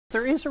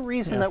There is a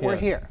reason that we're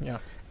here. Yeah.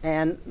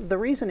 And the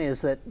reason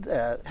is that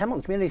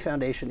Hamilton Community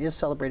Foundation is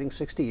celebrating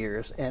 60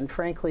 years, and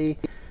frankly,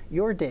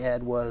 your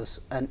dad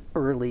was an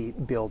early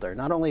builder,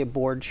 not only a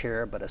board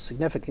chair, but a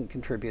significant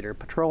contributor.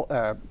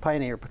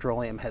 Pioneer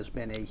Petroleum has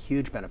been a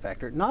huge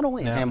benefactor, not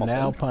only in Hamilton.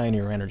 Now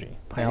Pioneer Energy.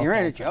 Pioneer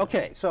Energy,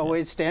 okay, so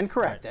we stand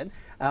corrected.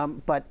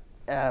 Right. But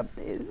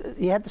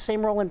you had the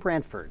same role in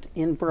Brantford,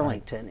 in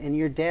Burlington, in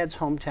your dad's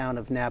hometown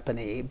of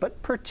Napanee,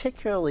 but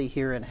particularly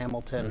here in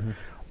Hamilton,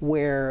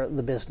 where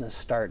the business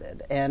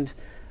started. And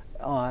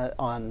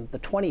on the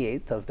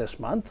 28th of this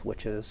month,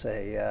 which is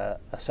a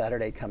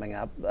Saturday coming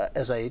up,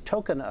 as a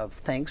token of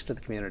thanks to the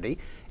community,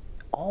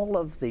 all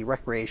of the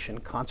recreation,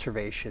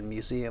 conservation,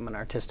 museum, and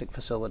artistic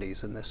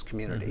facilities in this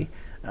community,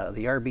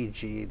 the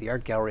RBG, the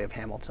Art Gallery of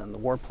Hamilton, the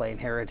Warplane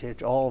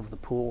Heritage, all of the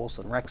pools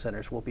and rec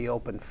centers will be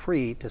open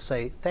free to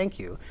say thank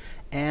you.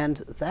 And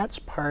that's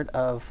part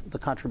of the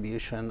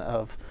contribution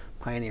of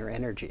Pioneer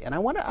Energy. And I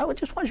would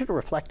just want you to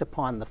reflect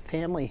upon the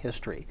family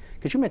history,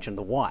 because you mentioned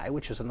the Y,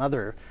 which is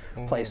another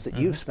place that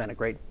you've spent a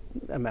great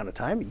amount of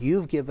time.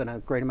 You've given a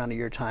great amount of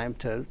your time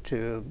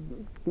to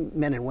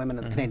men and women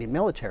in the Canadian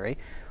military.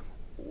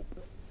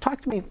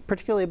 Talk to me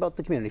particularly about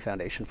the Community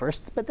Foundation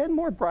first, but then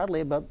more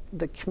broadly about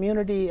the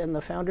community and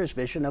the founder's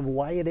vision of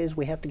why it is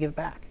we have to give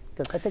back,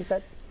 because I think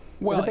that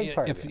was a big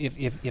part of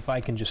it. If I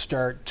can just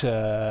start, you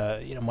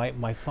know,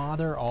 my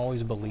father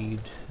always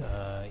believed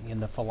in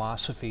the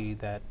philosophy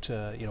that,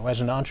 you know, as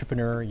an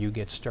entrepreneur, you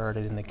get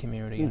started in the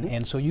community,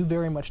 and so you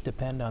very much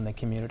depend on the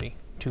community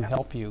to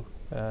help you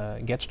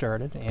get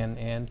started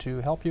and to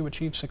help you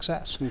achieve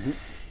success.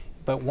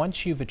 But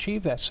once you've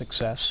achieved that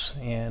success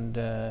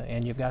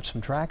and you've got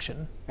some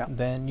traction,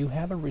 then you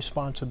have a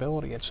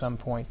responsibility at some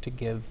point to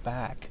give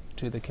back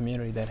to the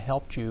community that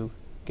helped you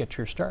get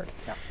your start.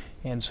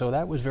 And so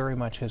that was very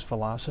much his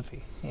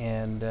philosophy,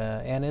 and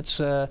it's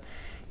a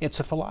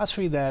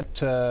philosophy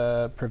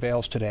that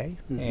prevails today,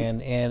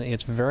 and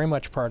it's very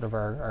much part of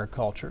our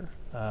culture,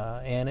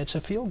 and it's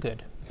a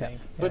feel-good thing.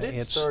 But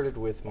it started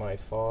with my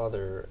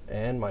father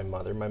and my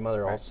mother. My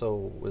mother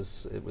also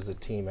it was a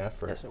team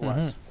effort. Yes, it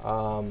was.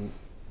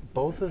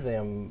 Both of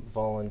them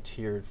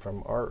volunteered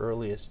from our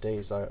earliest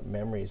days, our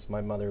memories.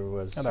 My mother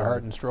was the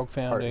Heart and Stroke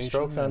Foundation. Heart and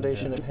Stroke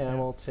Foundation of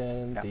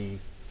Hamilton, the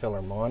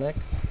Philharmonic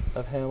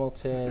of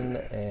Hamilton,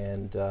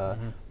 and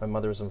my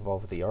mother was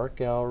involved with the Art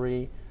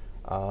Gallery,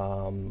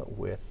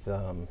 with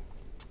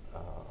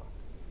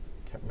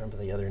can't remember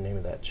the other name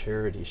of that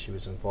charity she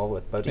was involved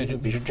with, but even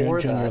before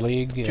Junior that,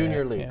 League.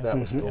 Junior League, that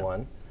was the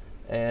one.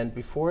 And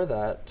before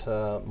that,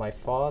 my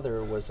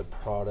father was a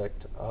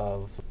product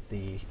of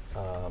the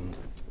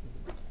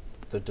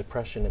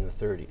Depression in the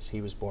 30s.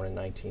 He was born in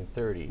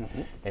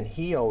 1930, and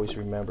he always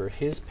remembered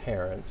his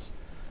parents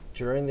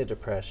during the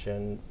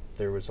Depression.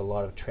 There was a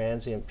lot of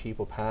transient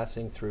people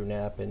passing through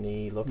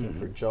Napanee looking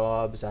for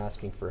jobs,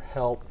 asking for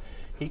help.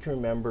 He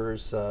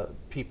remembers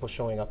people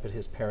showing up at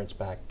his parents'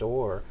 back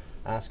door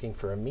asking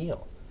for a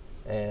meal,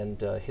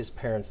 and his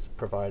parents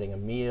providing a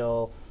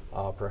meal,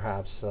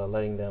 perhaps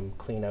letting them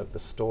clean out the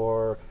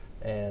store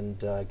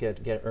and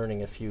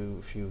earning a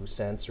few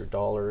cents or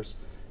dollars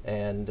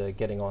and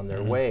getting on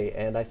their way.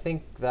 And I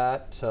think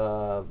that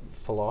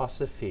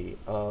philosophy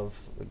of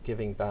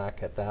giving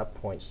back at that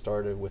point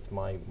started with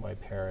my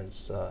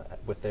parents,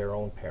 with their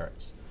own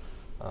parents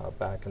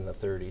back in the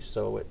 30s.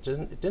 So it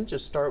didn't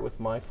just start with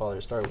my father,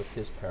 it started with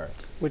his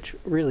parents. Which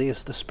really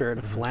is the spirit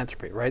of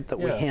philanthropy, right? That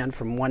we hand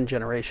from one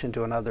generation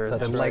to another,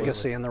 the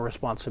legacy and the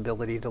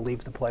responsibility to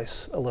leave the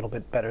place a little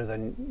bit better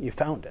than you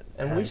found it.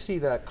 And we see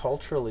that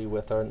culturally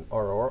with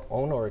our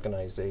own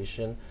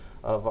organization,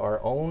 of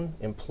our own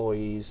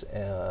employees,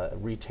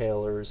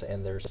 retailers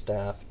and their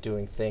staff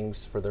doing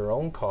things for their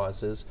own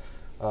causes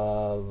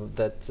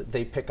that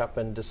they pick up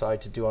and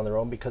decide to do on their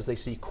own because they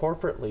see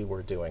corporately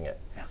we're doing it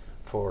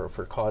for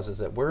causes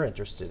that we're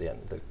interested in.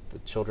 The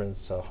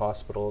children's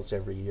hospitals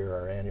every year,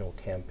 our annual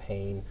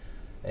campaign,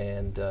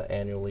 and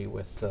annually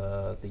with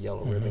the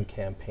Yellow Ribbon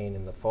campaign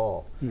in the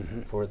fall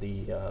for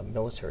the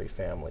military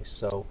families.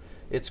 So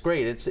it's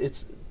great.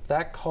 It's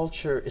that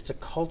culture. It's a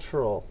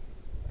cultural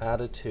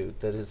attitude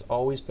that has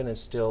always been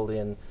instilled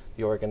in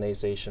the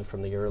organization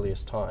from the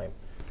earliest time,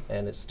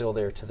 and it's still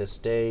there to this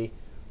day.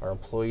 Our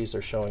employees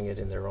are showing it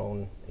in their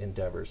own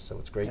endeavors, so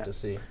it's great to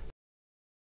see.